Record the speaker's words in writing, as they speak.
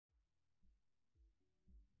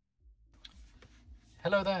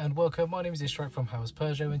Hello there and welcome, my name is Ishrak from How's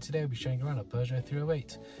Peugeot, and today I'll be showing you around a Peugeot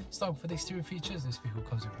 308. Starting with the exterior features, this vehicle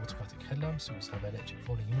comes with automatic headlamps, we also have electric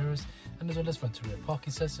folding mirrors, and as well as front and rear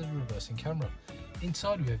parking sensors and reversing camera.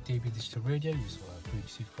 Inside we have DAB digital radio, we also have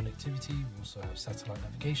Bluetooth connectivity, we also have satellite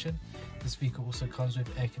navigation. This vehicle also comes with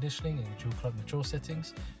air conditioning and dual climate control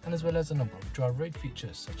settings, and as well as a number of driver aid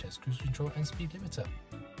features such as cruise control and speed limiter.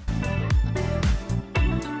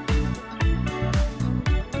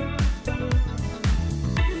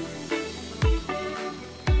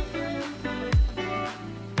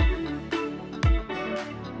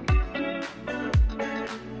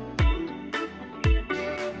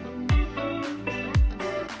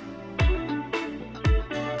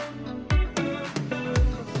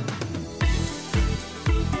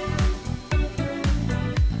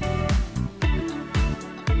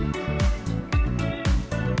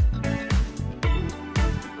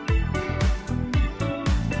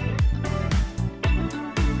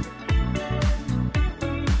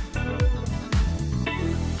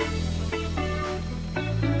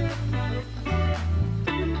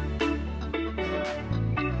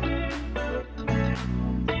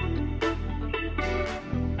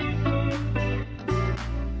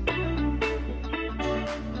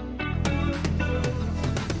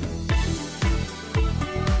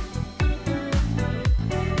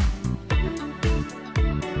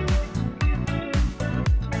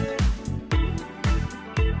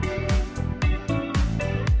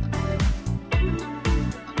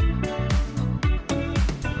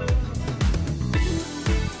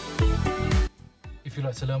 If you'd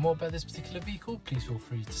like to learn more about this particular vehicle, please feel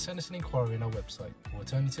free to send us an inquiry on our website, or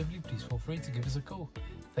alternatively, please feel free to give us a call.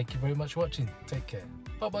 Thank you very much for watching. Take care.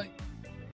 Bye bye.